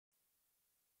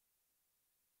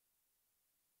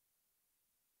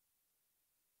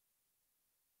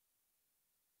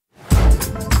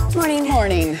Morning.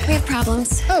 Morning. We have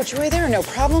problems. Oh, Joy, there are no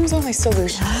problems, only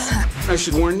solutions. I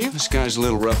should warn you, this guy's a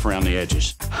little rough around the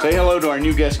edges. Say hello to our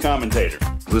new guest commentator.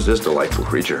 Who's this delightful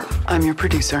creature? I'm your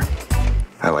producer.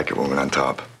 I like your woman on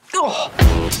top. Oh.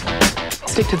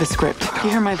 Stick to the script. You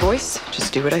hear my voice?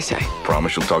 Just do what I say.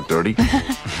 Promise you'll talk dirty?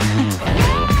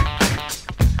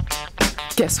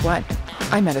 Guess what?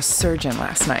 I met a surgeon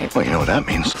last night. Well, you know what that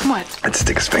means. What? I'd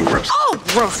stick his finger up. Oh,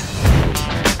 gross.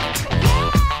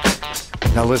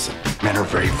 Now listen, men are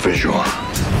very visual.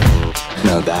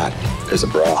 Now that is a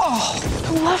bra. Oh, I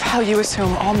love how you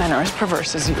assume all men are as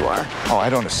perverse as you are. Oh, I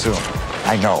don't assume.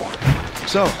 I know.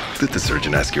 So, did the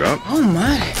surgeon ask you out? Oh,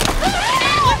 my.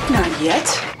 Not yet.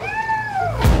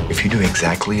 If you do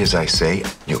exactly as I say,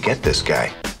 you'll get this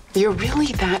guy. You're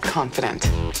really that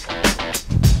confident?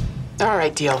 All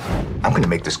right, deal. I'm gonna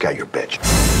make this guy your bitch.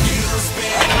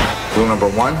 Rule number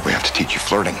one, we have to teach you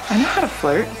flirting. I know how to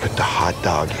flirt. Put the hot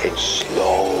dog in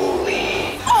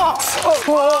slowly. Oh,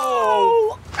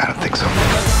 whoa! I don't think so.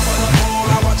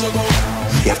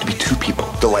 You have to be two people,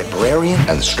 the librarian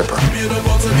and the stripper.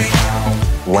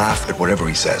 Laugh at whatever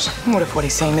he says. What if what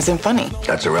he's saying isn't funny?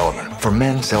 That's irrelevant. For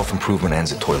men, self-improvement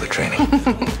ends at toilet training.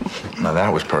 Now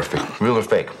that was perfect. Real or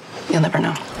fake? You'll never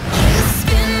know.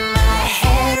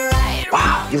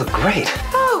 Wow, you look great.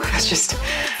 Oh, I was just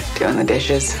doing the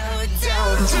dishes.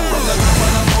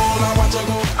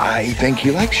 I think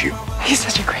he likes you. He's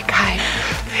such a great guy.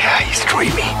 Yeah, he's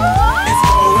dreamy.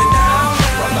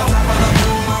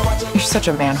 You're such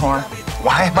a man whore.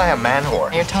 Why am I a man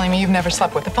whore? You're telling me you've never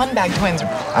slept with the Fun Bag Twins.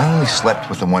 I only slept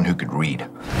with the one who could read.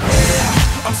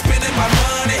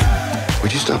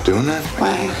 Would you stop doing that?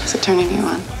 Why? Is it turning you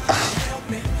on?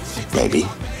 Maybe.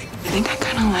 I think I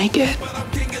kind of like it.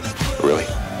 Really?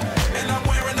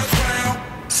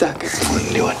 Sucker. We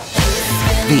can do it.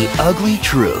 The ugly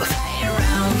truth.